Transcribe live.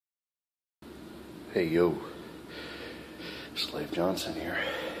Hey yo, it's Leif Johnson here.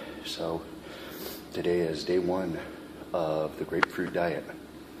 So today is day one of the grapefruit diet.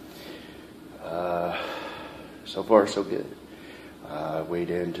 So far so good. I weighed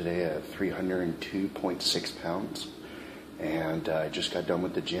in today at 302.6 pounds, and I just got done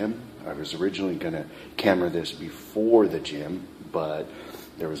with the gym. I was originally going to camera this before the gym, but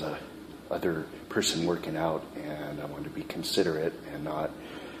there was a other person working out, and I wanted to be considerate and not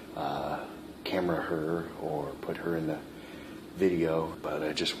camera her or put her in the video, but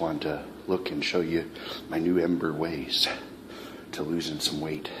I just wanted to look and show you my new Ember ways to losing some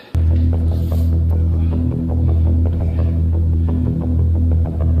weight.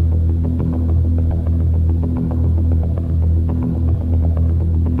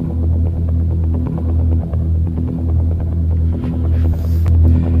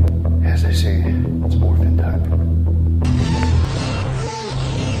 As I say, it's morphin' time.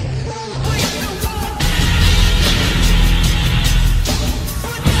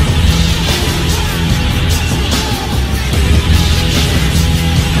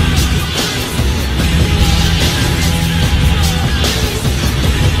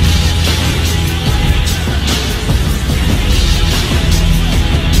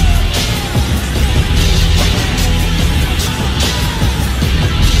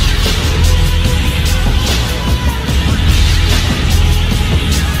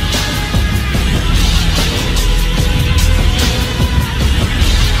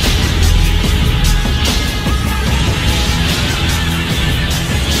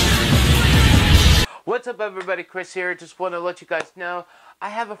 What's up, everybody? Chris here. Just want to let you guys know I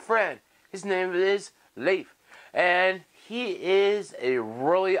have a friend. His name is Leif, and he is a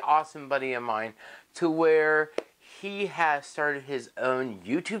really awesome buddy of mine, to where he has started his own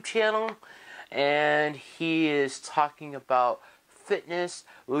YouTube channel, and he is talking about fitness,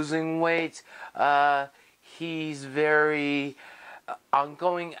 losing weight. He's very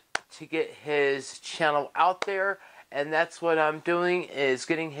ongoing to get his channel out there. And that's what I'm doing, is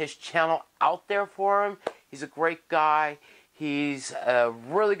getting his channel out there for him. He's a great guy. He's a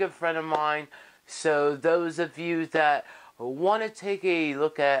really good friend of mine. So those of you that want to take a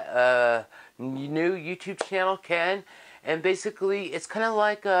look at a new YouTube channel can. And basically, it's kind of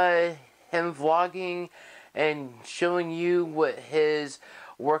like him vlogging and showing you what his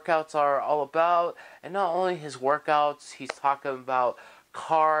workouts are all about. And not only his workouts, he's talking about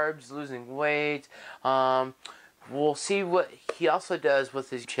carbs, losing weight, we'll see what he also does with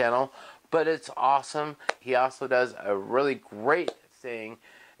his channel, but it's awesome. He also does a really great thing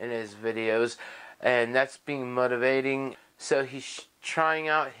in his videos, and that's being motivating. So he's trying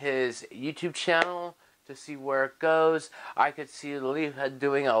out his YouTube channel to see where it goes. I could see Leif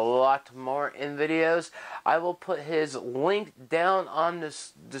doing a lot more in videos. I will put his link down on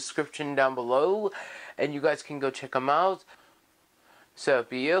this description down below, and you guys can go check him out. So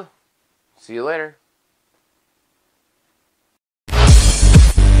be you. See you later.